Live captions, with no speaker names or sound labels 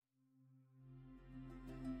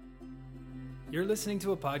You're listening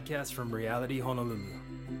to a podcast from Reality Honolulu.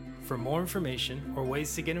 For more information or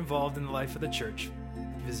ways to get involved in the life of the church,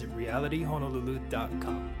 visit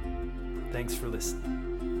realityhonolulu.com. Thanks for listening.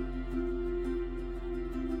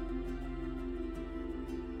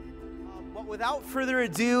 But without further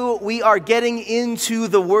ado, we are getting into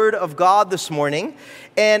the Word of God this morning.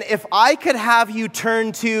 And if I could have you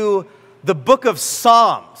turn to the book of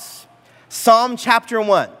Psalms, Psalm chapter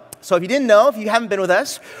 1. So if you didn't know, if you haven't been with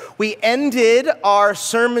us, we ended our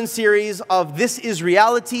sermon series of This is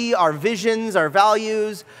Reality, our visions, our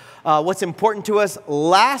values, what's important to us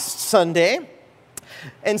last Sunday.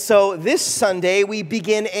 And so this Sunday, we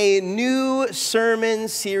begin a new sermon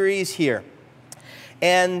series here.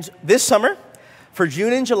 And this summer, for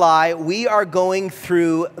June and July, we are going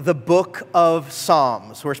through the book of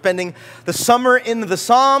Psalms. We're spending the summer in the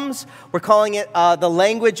Psalms. We're calling it the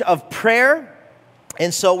language of prayer.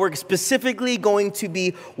 And so we're specifically going to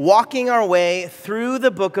be walking our way through the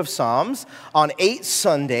book of Psalms on 8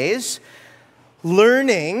 Sundays,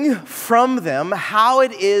 learning from them how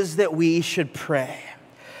it is that we should pray.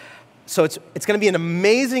 So it's going to be an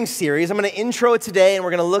amazing series. I'm going to intro it today, and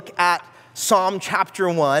we're going to look at Psalm chapter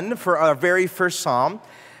 1 for our very first psalm.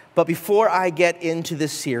 But before I get into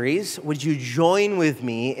this series, would you join with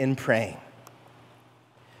me in praying?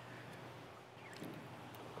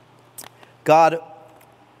 God,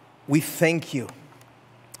 we thank you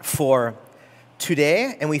for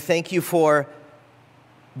today, and we thank you for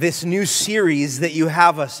this new series that you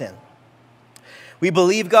have us in. We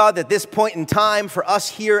believe, God, that this point in time for us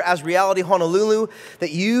here as Reality Honolulu,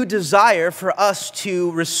 that you desire for us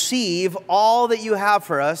to receive all that you have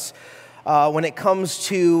for us when it comes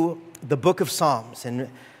to the book of Psalms and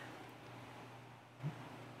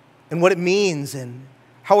what it means and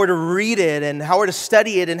how we're to read it and how we're to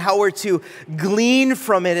study it and how we're to glean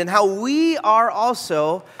from it and how we are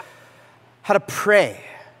also how to pray,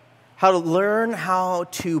 how to learn how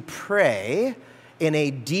to pray in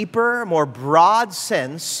a deeper, more broad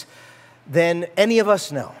sense than any of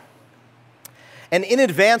us know. And in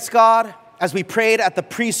advance, God, as we prayed at the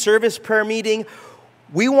pre-service prayer meeting,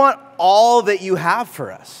 we want all that you have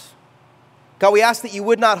for us. God, we ask that you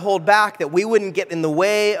would not hold back, that we wouldn't get in the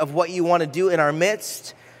way of what you want to do in our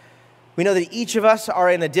midst. We know that each of us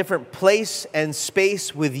are in a different place and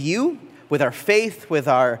space with you, with our faith, with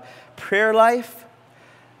our prayer life.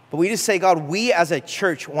 But we just say, God, we as a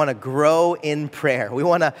church want to grow in prayer. We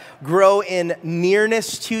want to grow in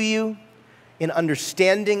nearness to you, in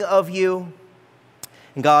understanding of you.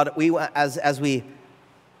 And God, we as we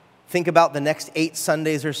think about the next 8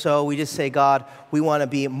 Sundays or so, we just say, God, we want to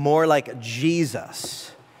be more like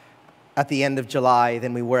Jesus at the end of July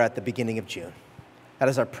than we were at the beginning of June. That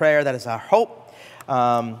is our prayer. That is our hope.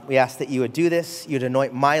 We ask that you would do this. You'd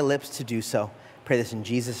anoint my lips to do so. Pray this in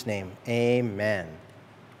Jesus' name. Amen.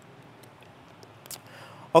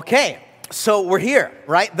 Okay, so we're here,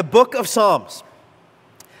 right? The book of Psalms,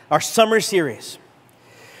 our summer series.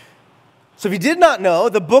 So if you did not know,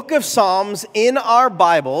 the book of Psalms in our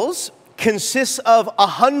Bibles consists of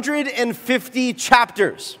 150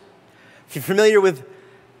 chapters. If you're familiar with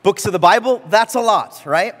books of the Bible, that's a lot,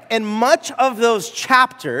 right? And much of those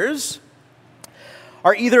chapters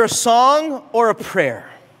are either a song or a prayer.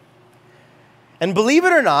 And believe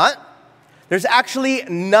it or not, there's actually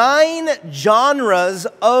 9 genres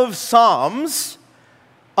of Psalms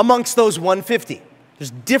amongst those 150. There's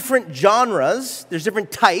different genres, there's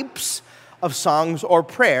different types of songs or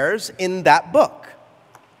prayers in that book,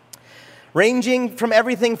 ranging from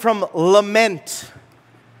everything from lament,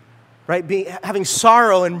 right, having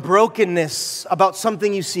sorrow and brokenness about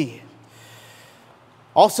something you see.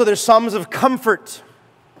 Also, there's Psalms of comfort,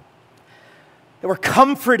 that we're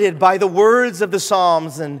comforted by the words of the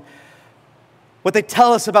Psalms and what they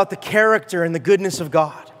tell us about the character and the goodness of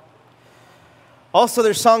God. Also,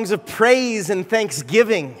 there's songs of praise and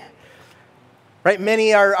thanksgiving. Right,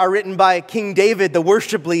 many are written by King David, the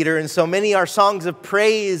worship leader, and so many are songs of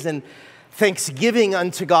praise and thanksgiving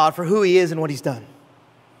unto God for who he is and what he's done.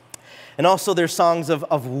 And also there's songs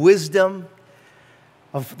of wisdom,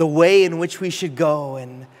 of the way in which we should go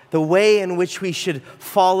and the way in which we should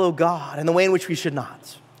follow God and the way in which we should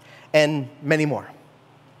not, and many more.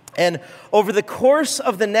 And over the course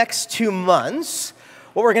of the next 2 months,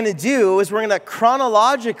 what we're going to do is we're going to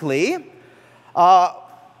chronologically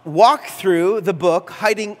walk through the book,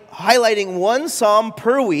 highlighting one psalm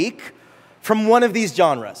per week from one of these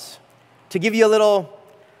genres to give you a little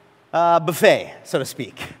buffet, so to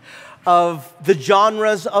speak, of the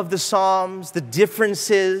genres of the psalms, the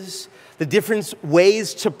differences, the different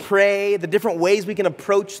ways to pray, the different ways we can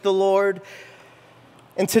approach the Lord.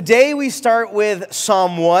 And today we start with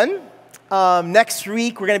Psalm 1, Next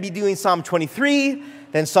week, we're going to be doing Psalm 23,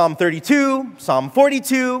 then Psalm 32, Psalm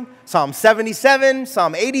 42, Psalm 77,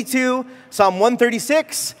 Psalm 82, Psalm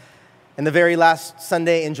 136, and the very last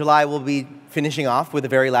Sunday in July, we'll be finishing off with the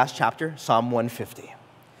very last chapter, Psalm 150.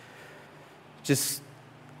 Just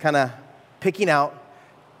kind of picking out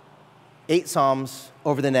 8 Psalms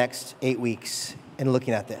over the next 8 weeks and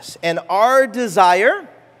looking at this. And our desire,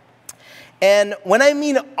 and when I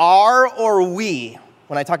mean our or we,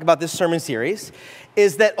 when I talk about this sermon series,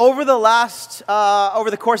 is that over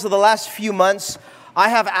the course of the last few months, I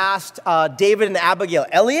have asked David and Abigail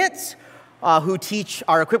Elliott, who teach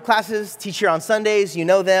our Equip classes, teach here on Sundays, you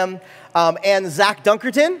know them, and Zach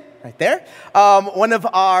Dunkerton, right there, one of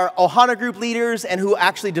our Ohana group leaders and who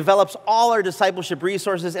actually develops all our discipleship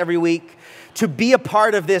resources every week, to be a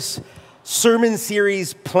part of this sermon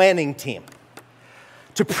series planning team.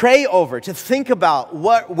 To pray over, to think about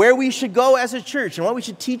where we should go as a church and what we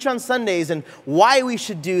should teach on Sundays and why we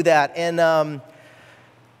should do that. And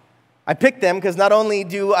I picked them because not only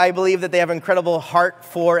do I believe that they have an incredible heart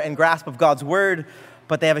for and grasp of God's word,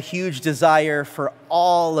 but they have a huge desire for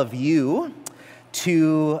all of you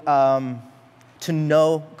to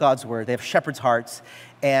know God's word. They have shepherd's hearts,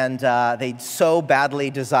 and they so badly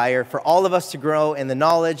desire for all of us to grow in the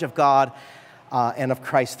knowledge of God and of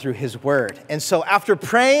Christ through his word. And so after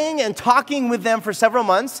praying and talking with them for several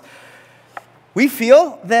months, we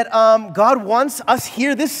feel that God wants us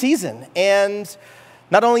here this season, and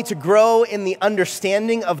not only to grow in the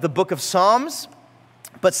understanding of the book of Psalms,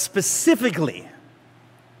 but specifically,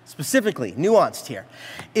 nuanced here,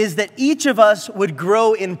 is that each of us would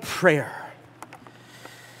grow in prayer.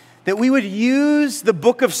 That we would use the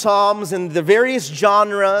book of Psalms and the various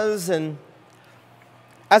genres and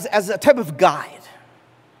as a type of guide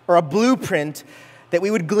or a blueprint that we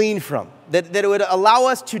would glean from, that it would allow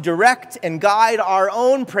us to direct and guide our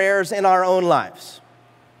own prayers in our own lives.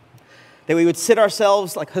 That we would sit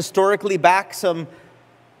ourselves like historically back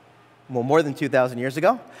more than 2,000 years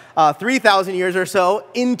ago, 3,000 years or so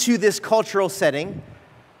into this cultural setting,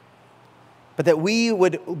 but that we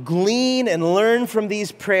would glean and learn from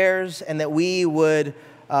these prayers, and that it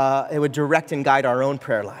would direct and guide our own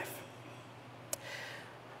prayer life.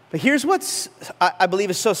 But here's what's, I believe,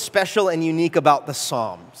 is so special and unique about the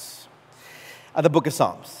Psalms, the book of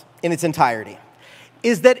Psalms in its entirety,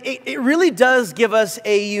 is that it really does give us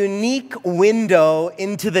a unique window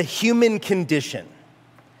into the human condition.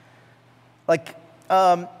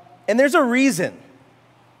 And there's a reason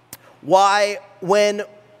why when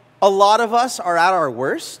a lot of us are at our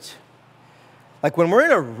worst, like when we're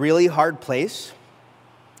in a really hard place,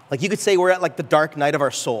 like you could say we're at like the dark night of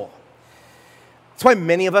our soul. That's why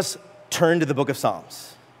many of us turn to the book of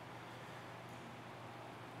Psalms.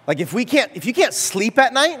 Like if you can't sleep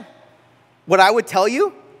at night, what I would tell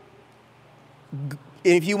you,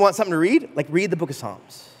 if you want something to read, like read the book of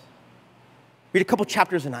Psalms. Read a couple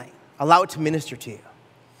chapters a night. Allow it to minister to you.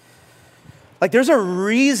 Like there's a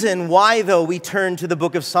reason why, though, we turn to the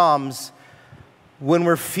book of Psalms when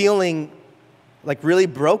we're feeling like really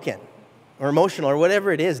broken or emotional or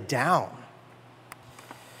whatever it is, down.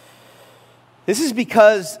 This is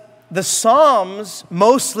because the Psalms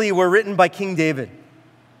mostly were written by King David.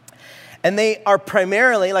 And they are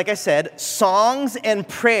primarily, like I said, songs and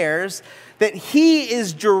prayers that he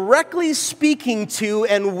is directly speaking to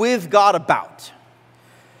and with God about.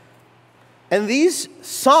 And these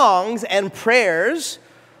songs and prayers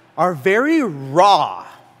are very raw.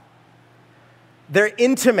 They're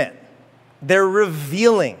intimate. They're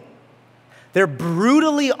revealing. They're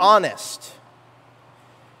brutally honest.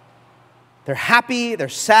 They're happy, they're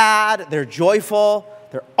sad, they're joyful,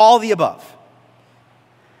 they're all the above.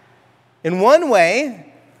 In one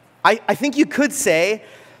way, I think you could say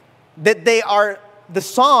that the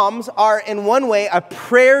Psalms are in one way a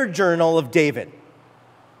prayer journal of David.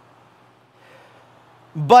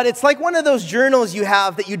 But it's like one of those journals you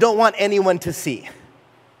have that you don't want anyone to see,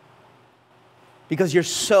 because you're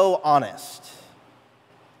so honest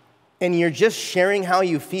and you're just sharing how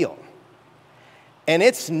you feel. And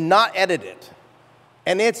it's not edited.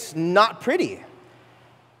 And it's not pretty.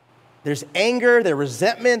 There's anger, there's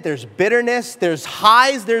resentment, there's bitterness, there's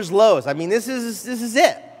highs, there's lows. I mean, this is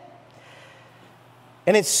it.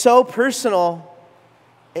 And it's so personal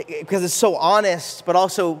because it's so honest, but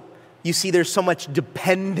also you see there's so much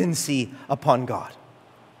dependency upon God.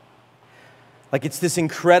 Like it's this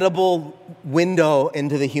incredible window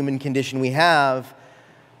into the human condition we have,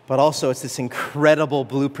 but also it's this incredible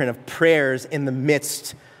blueprint of prayers in the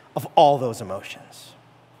midst of all those emotions.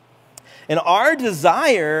 And our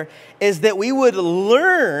desire is that we would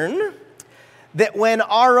learn that when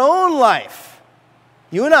our own life,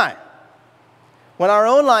 you and I, when our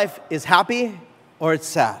own life is happy or it's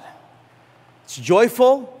sad. It's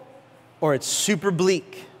joyful or it's super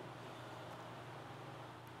bleak.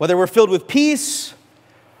 Whether we're filled with peace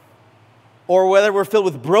or whether we're filled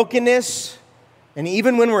with brokenness, and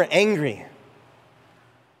even when we're angry.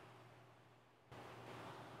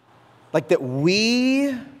 Like that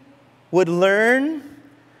we would learn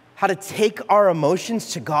how to take our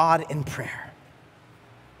emotions to God in prayer.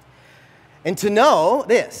 And to know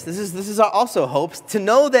this is also hope, to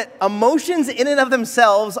know that emotions in and of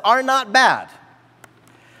themselves are not bad.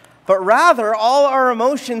 But rather, all our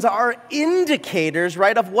emotions are indicators,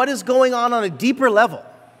 right, of what is going on a deeper level.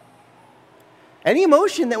 Any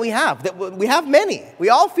emotion that we have many. We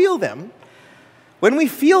all feel them. When we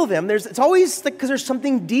feel them, it's always because there's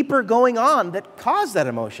something deeper going on that caused that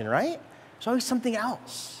emotion, right? There's always something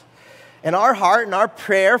else. And our heart and our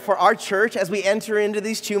prayer for our church as we enter into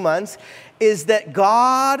these 2 months is that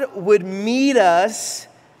God would meet us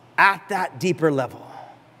at that deeper level.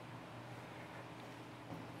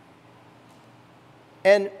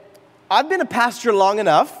 And I've been a pastor long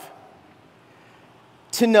enough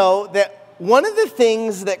to know that one of the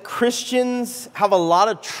things that Christians have a lot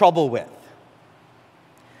of trouble with,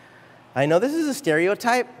 I know this is a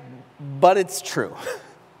stereotype, but it's true,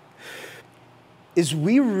 is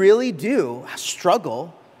we really do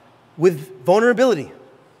struggle with vulnerability,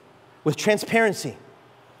 with transparency,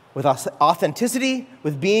 with authenticity,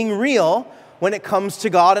 with being real when it comes to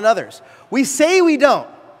God and others. We say we don't.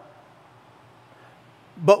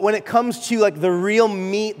 But when it comes to like the real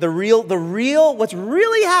meat, the real, what's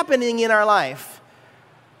really happening in our life,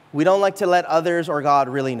 we don't like to let others or God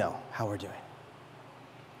really know how we're doing.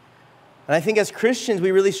 And I think as Christians,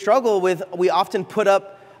 we really struggle with, we often put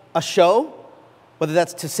up a show, whether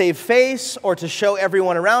that's to save face or to show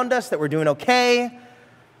everyone around us that we're doing okay,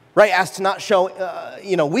 right? As to not show,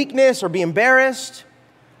 weakness or be embarrassed.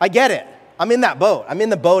 I get it. I'm in that boat. I'm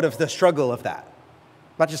in the boat of the struggle of that.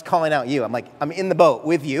 I'm not just calling out you. I'm in the boat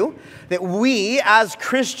with you. That we as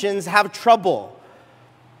Christians have trouble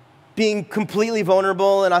being completely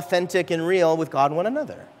vulnerable and authentic and real with God and one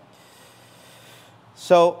another.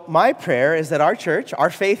 So my prayer is that our church, our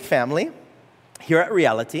faith family, here at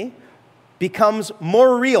Reality, becomes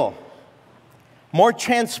more real, more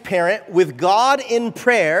transparent with God in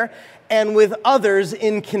prayer and with others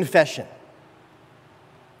in confession.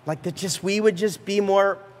 Like that we would just be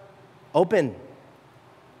more open,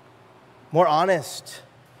 more honest,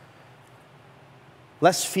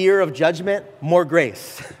 less fear of judgment, more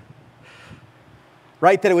grace.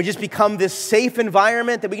 Right? That it would just become this safe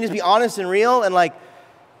environment that we can just be honest and real and like,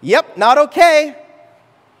 yep, not okay.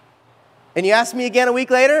 And you ask me again a week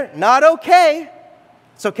later, not okay.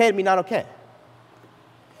 It's okay to be not okay.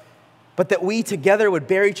 But that we together would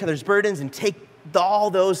bear each other's burdens and take all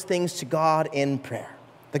those things to God in prayer.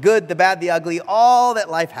 The good, the bad, the ugly, all that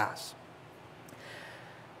life has.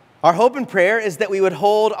 Our hope and prayer is that we would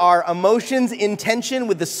hold our emotions in tension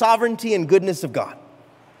with the sovereignty and goodness of God.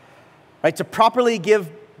 Right? To properly give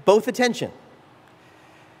both attention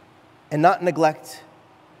and not neglect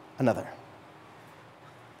another.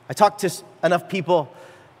 I talk to enough people,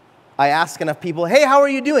 I ask enough people, hey, how are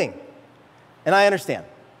you doing? And I understand.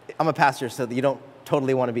 I'm a pastor, so you don't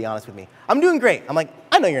totally want to be honest with me. I'm doing great. I'm like,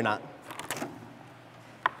 I know you're not.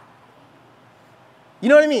 You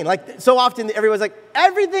know what I mean? Like, so often everyone's like,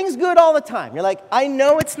 everything's good all the time. You're like, I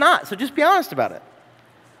know it's not, so just be honest about it.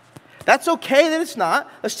 That's okay that it's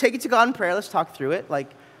not. Let's take it to God in prayer. Let's talk through it. But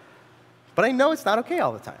I know it's not okay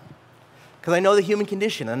all the time. Because I know the human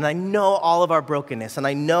condition, and I know all of our brokenness, and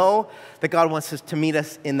I know that God wants us to meet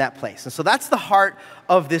us in that place. And so that's the heart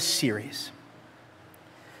of this series.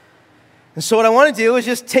 And so what I want to do is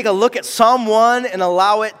just take a look at Psalm 1 and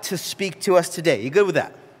allow it to speak to us today. You good with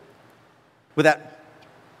that? With that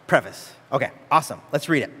preface? Okay, awesome. Let's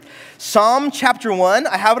read it. Psalm chapter 1.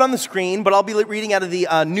 I have it on the screen, but I'll be reading out of the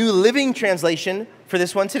New Living Translation for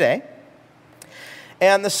this one today.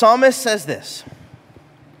 And the psalmist says this: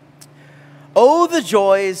 "Oh, the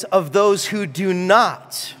joys of those who do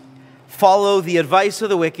not follow the advice of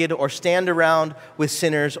the wicked or stand around with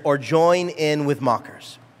sinners or join in with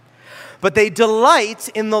mockers. But they delight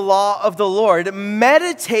in the law of the Lord,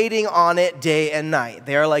 meditating on it day and night.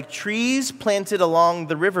 They are like trees planted along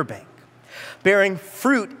the riverbank, bearing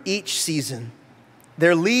fruit each season.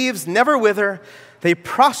 Their leaves never wither. They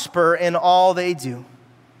prosper in all they do.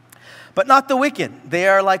 But not the wicked. They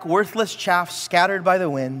are like worthless chaff scattered by the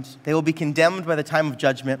wind. They will be condemned by the time of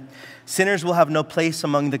judgment. Sinners will have no place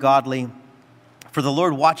among the godly. For the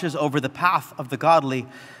Lord watches over the path of the godly,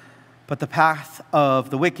 but the path of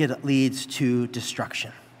the wicked leads to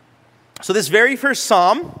destruction." So this very first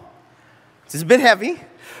psalm, It's a bit heavy,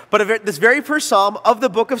 but this very first psalm of the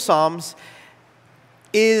book of Psalms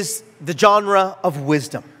is the genre of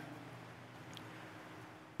wisdom.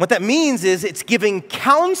 What that means is it's giving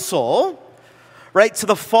counsel, right, to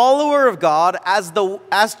the follower of God as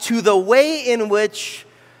to the way in which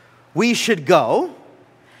we should go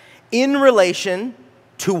in relation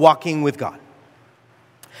to walking with God.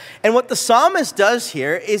 And what the psalmist does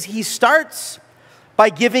here is he starts by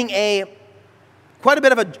giving quite a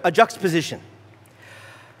bit of a juxtaposition,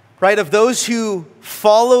 right, of those who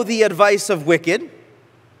follow the advice of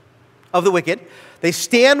the wicked. They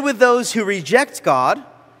stand with those who reject God,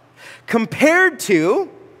 compared to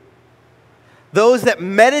those that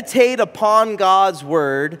meditate upon God's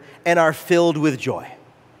word and are filled with joy.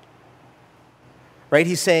 Right?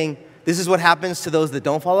 He's saying, this is what happens to those that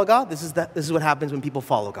don't follow God. This is what happens when people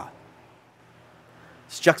follow God.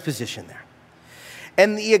 It's juxtaposition there.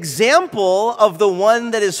 And the example of the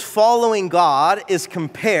one that is following God is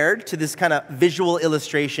compared to this kind of visual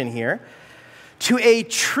illustration here to a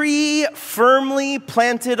tree firmly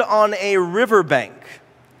planted on a riverbank,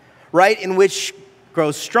 right, in which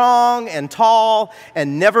grows strong and tall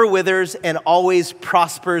and never withers and always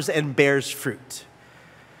prospers and bears fruit.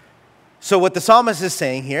 So what the psalmist is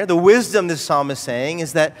saying here, the wisdom this psalmist is saying,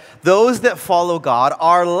 is that those that follow God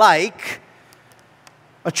are like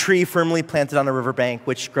a tree firmly planted on a riverbank,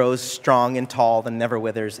 which grows strong and tall and never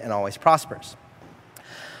withers and always prospers.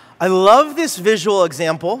 I love this visual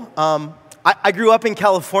example. I grew up in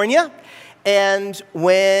California, and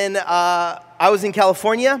when I was in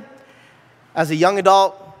California as a young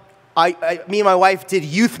adult, me and my wife did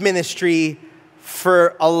youth ministry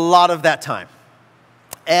for a lot of that time.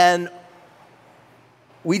 And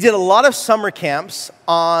we did a lot of summer camps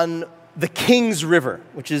on the Kings River,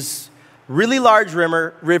 which is a really large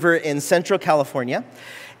river in central California.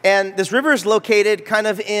 And this river is located kind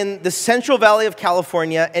of in the Central Valley of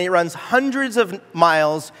California, and it runs hundreds of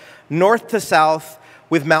miles north to south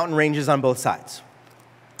with mountain ranges on both sides.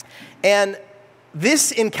 And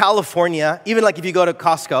this in California, even like if you go to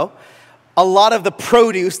Costco, a lot of the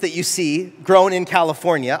produce that you see grown in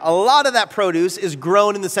California, a lot of that produce is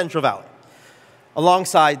grown in the Central Valley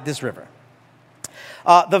alongside this river.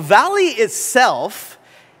 The valley itself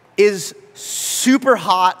is super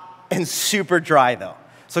hot and super dry though.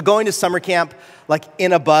 So going to summer camp, like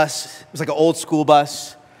in a bus, it was like an old school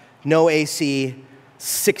bus, no AC,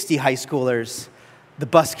 60 high schoolers. The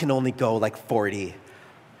bus can only go like 40.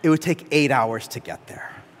 It would take 8 hours to get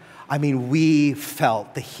there. I mean, we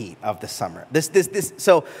felt the heat of the summer.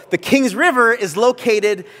 So the Kings River is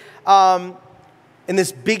located in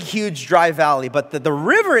this big, huge, dry valley. But the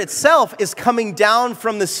river itself is coming down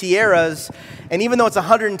from the Sierras. And even though it's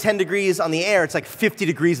 110 degrees on the air, it's like 50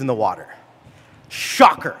 degrees in the water.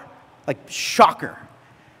 Shocker. Like, shocker.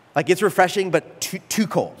 Like, it's refreshing, but too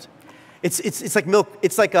cold. It's like milk.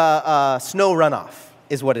 It's like a snow runoff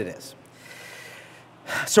is what it is.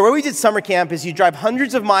 So where we did summer camp is you drive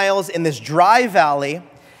hundreds of miles in this dry valley,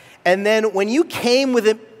 and then when you came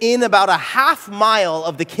within about a half mile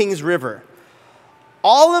of the Kings River,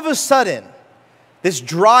 all of a sudden, this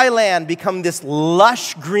dry land become this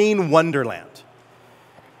lush green wonderland.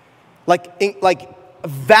 Like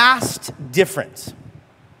vast difference.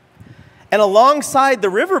 And alongside the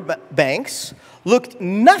river banks looked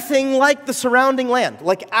nothing like the surrounding land,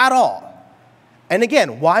 like at all. And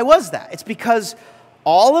again, why was that? It's because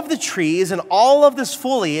all of the trees and all of this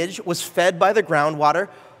foliage was fed by the groundwater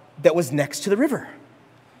that was next to the river.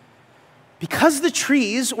 Because the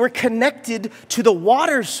trees were connected to the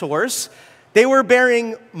water source, they were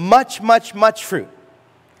bearing much, much, much fruit.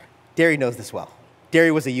 Derry knows this well. Derry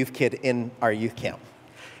was a youth kid in our youth camp.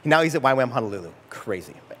 Now he's at YWAM Honolulu.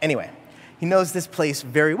 Crazy. But anyway, he knows this place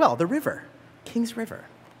very well, the river, Kings River.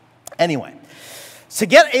 Anyway, to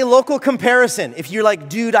get a local comparison, if you're like,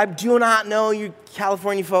 dude, I do not know you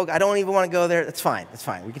California folk, I don't even want to go there, that's fine.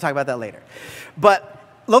 We can talk about that later. But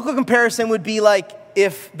local comparison would be like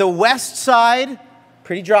if the west side,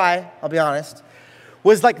 pretty dry, I'll be honest,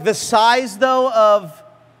 was like the size, though, of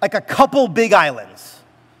like a couple big islands.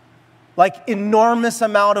 Like enormous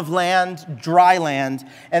amount of land, dry land,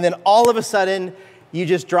 and then all of a sudden, you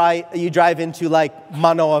drive into like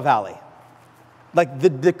Manoa Valley. Like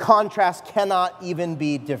the contrast cannot even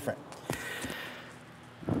be different.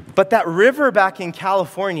 But that river back in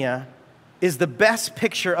California is the best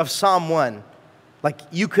picture of Psalm 1 like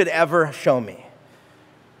you could ever show me.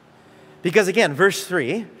 Because again, verse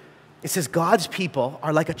 3, it says, God's people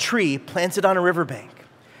are like a tree planted on a riverbank.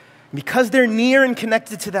 Because they're near and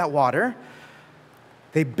connected to that water,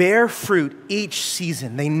 they bear fruit each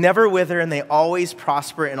season. They never wither, and they always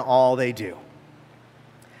prosper in all they do.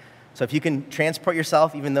 So if you can transport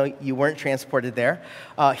yourself, even though you weren't transported there,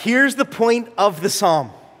 here's the point of the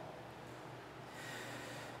psalm.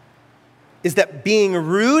 Is that being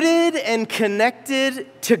rooted and connected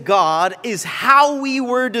to God is how we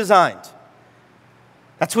were designed.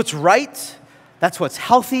 That's what's right, that's what's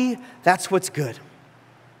healthy, that's what's good.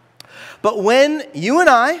 But when you and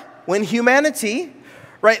I, when humanity,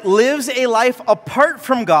 right, lives a life apart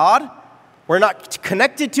from God, we're not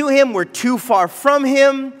connected to Him, we're too far from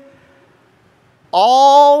Him,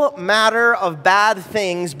 all matter of bad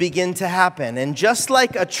things begin to happen. And just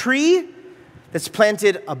like a tree that's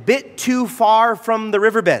planted a bit too far from the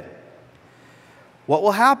riverbed, what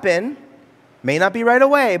will happen may not be right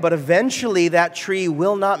away, but eventually that tree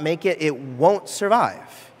will not make it. It won't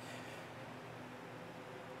survive.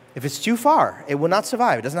 If it's too far, it will not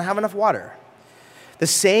survive. It doesn't have enough water. The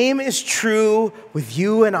same is true with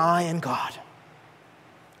you and I and God.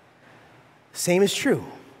 Same is true.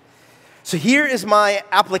 So here is my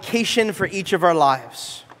application for each of our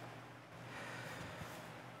lives.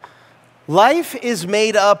 Life is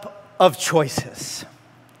made up of choices.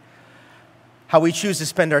 How we choose to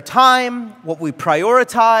spend our time, what we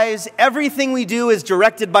prioritize, everything we do is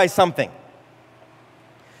directed by something.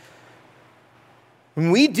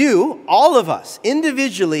 When we do, all of us,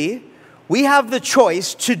 individually, we have the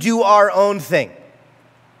choice to do our own thing.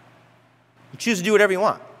 You choose to do whatever you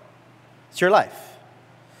want. It's your life.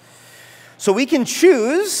 So we can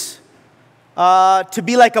choose to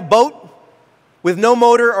be like a boat with no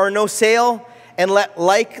motor or no sail and let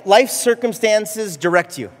life circumstances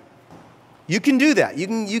direct you. You can do that.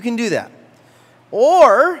 You can do that.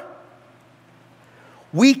 Or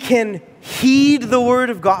we can heed the word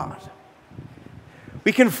of God.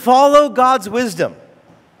 We can follow God's wisdom.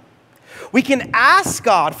 We can ask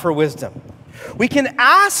God for wisdom. We can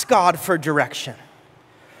ask God for direction.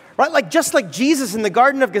 Right? Just like Jesus in the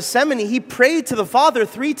Garden of Gethsemane, he prayed to the Father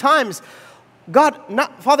 3 times, God,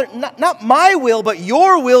 Father, not my will, but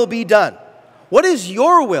your will be done. What is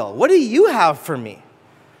your will? What do you have for me?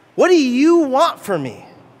 What do you want from me?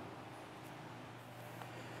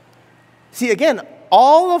 See, again,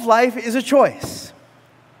 all of life is a choice.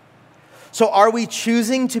 So are we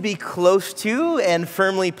choosing to be close to and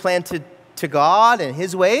firmly planted to God and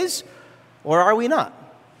His ways, or are we not?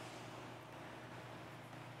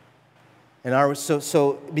 And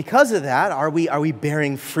so because of that, are we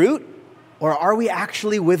bearing fruit, or are we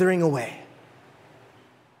actually withering away?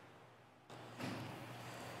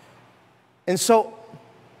 And so,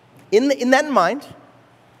 in that in mind,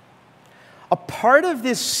 a part of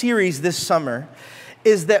this series this summer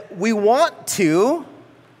is that we want to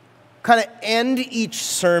kind of end each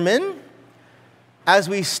sermon as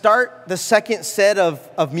we start the second set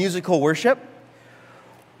of musical worship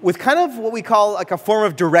with kind of what we call like a form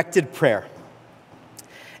of directed prayer.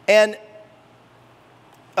 And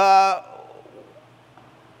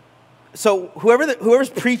so whoever's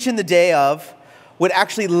preaching the day of would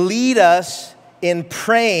actually lead us in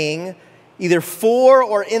praying either for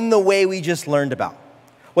or in the way we just learned about.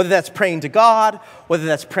 Whether that's praying to God, whether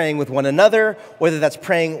that's praying with one another, whether that's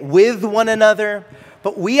praying with one another.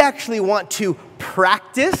 But we actually want to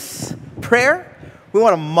practice prayer. We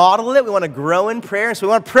want to model it. We want to grow in prayer. So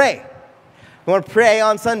we want to pray. We want to pray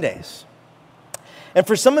on Sundays. And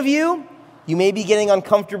for some of you, you may be getting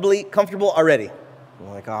comfortable already.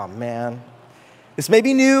 You're like, oh man, this may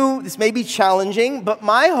be new, this may be challenging, but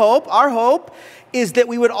our hope is that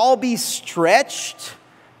we would all be stretched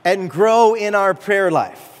and grow in our prayer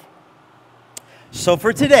life. So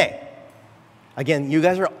for today, again, you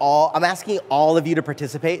guys I'm asking all of you to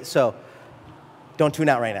participate, so don't tune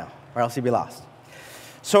out right now, or else you'll be lost.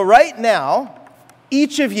 So right now,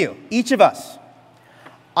 each of us,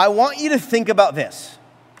 I want you to think about this.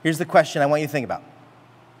 Here's the question I want you to think about.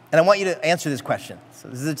 And I want you to answer this question. So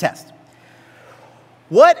this is a test.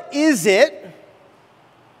 What is it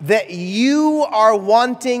that you are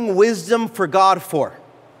wanting wisdom for God for?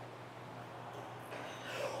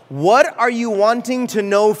 What are you wanting to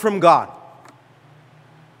know from God?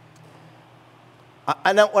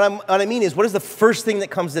 What I mean is, what is the first thing that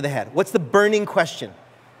comes to the head? What's the burning question?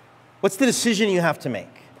 What's the decision you have to make?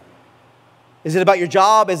 Is it about your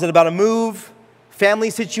job? Is it about a move, family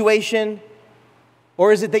situation?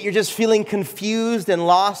 Or is it that you're just feeling confused and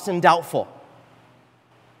lost and doubtful?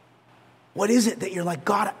 What is it that you're like,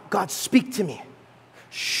 God, speak to me.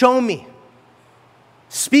 Show me.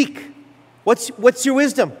 Speak. What's your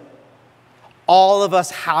wisdom? All of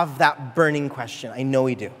us have that burning question. I know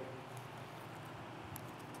we do.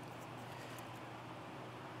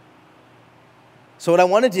 So what I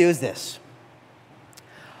want to do is this.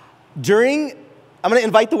 I'm going to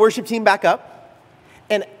invite the worship team back up.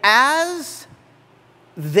 And as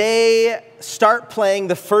they start playing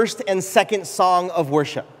the first and second song of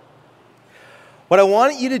worship, what I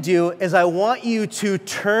want you to do is I want you to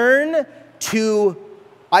turn to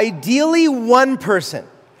ideally one person.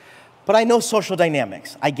 But I know social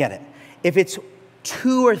dynamics. I get it. If it's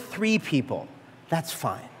 2 or 3 people, that's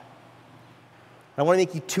fine. I don't want to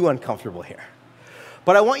make you too uncomfortable here.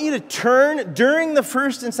 But I want you to turn during the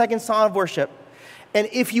first and second song of worship, and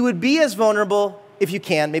if you would be as vulnerable, if you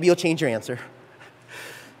can, maybe you'll change your answer,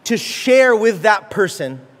 to share with that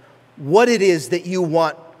person what it is that you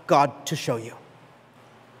want God to show you.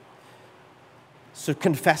 So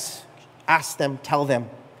confess, ask them, tell them,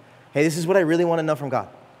 hey, this is what I really want to know from God.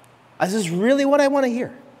 This is really what I want to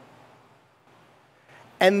hear.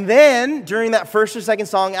 And then, during that first or second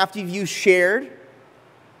song, after you shared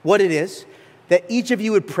what it is, that each of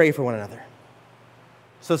you would pray for one another.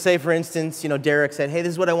 So say, for instance, Derek said, hey,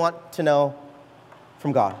 this is what I want to know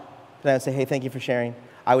from God. Then I would say, hey, thank you for sharing.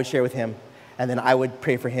 I would share with him, and then I would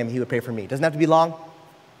pray for him. He would pray for me. It doesn't have to be long.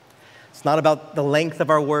 It's not about the length of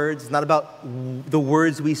our words. It's not about the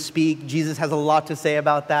words we speak. Jesus has a lot to say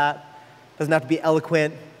about that. It doesn't have to be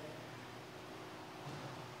eloquent.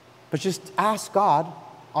 But just ask God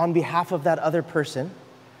on behalf of that other person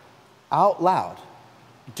out loud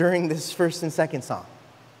during this first and second song.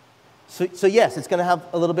 So yes, it's going to have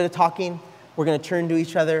a little bit of talking. We're going to turn to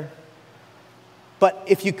each other. But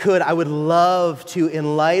if you could, I would love to,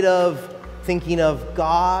 in light of thinking of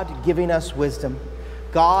God giving us wisdom,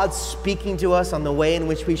 God speaking to us on the way in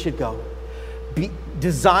which we should go,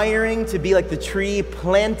 desiring to be like the tree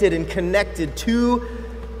planted and connected to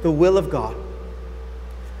the will of God.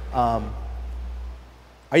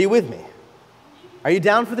 Are you with me? Are you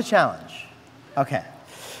down for the challenge? Okay.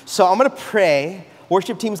 So I'm going to pray.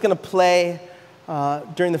 Worship team's going to play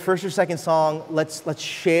during the first or second song. Let's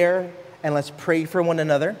share and let's pray for one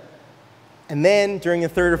another. And then during the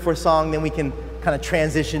third or fourth song, then we can kind of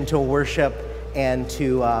transition to worship and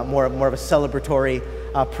to more of a celebratory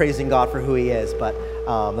praising God for who he is. But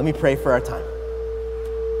let me pray for our time.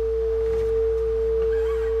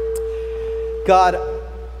 God,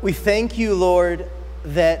 we thank you, Lord,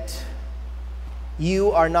 that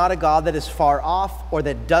you are not a God that is far off or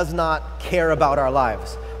that does not care about our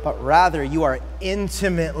lives, but rather you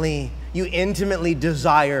intimately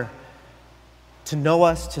desire to know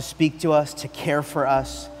us, to speak to us, to care for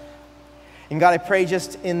us. And God, I pray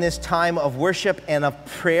just in this time of worship and of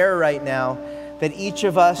prayer right now, that each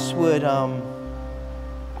of us would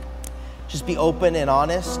just be open and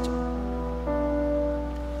honest.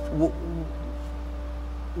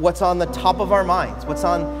 What's on the top of our minds? What's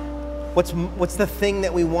the thing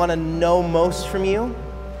that we want to know most from you?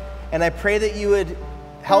 And I pray that you would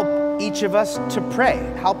help each of us to pray.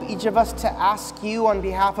 Help each of us to ask you on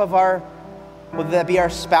behalf of whether that be our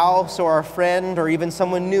spouse or our friend or even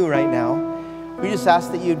someone new right now. We just ask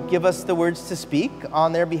that you'd give us the words to speak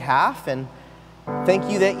on their behalf, and thank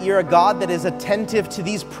you that you're a God that is attentive to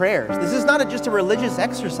these prayers. This is not just a religious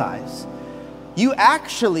exercise. You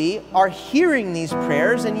actually are hearing these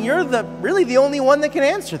prayers, and you're really the only one that can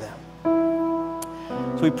answer them.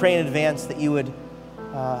 So we pray in advance that you would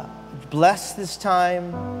bless this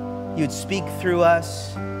time, you would speak through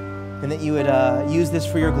us, and that you would use this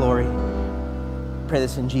for your glory. Pray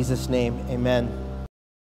this in Jesus' name, amen.